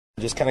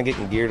just kind of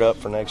getting geared up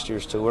for next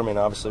year's tour. I mean,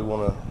 obviously we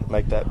want to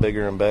make that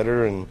bigger and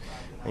better, and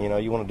you know,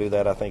 you want to do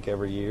that, I think,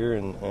 every year.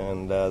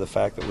 And the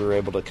fact that we were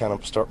able to kind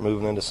of start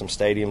moving into some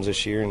stadiums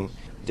this year and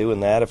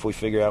doing that, if we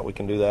figure out we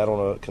can do that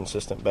on a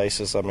consistent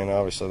basis, I mean,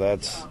 obviously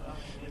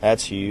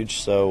that's huge.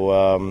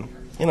 So,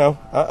 you know,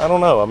 I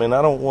don't know. I mean,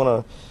 I don't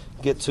want to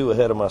get too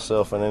ahead of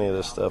myself in any of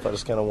this stuff. I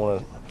just kind of want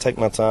to take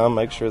my time,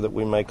 make sure that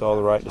we make all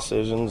the right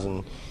decisions,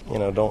 and, you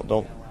know,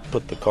 don't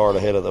put the cart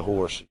ahead of the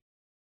horse.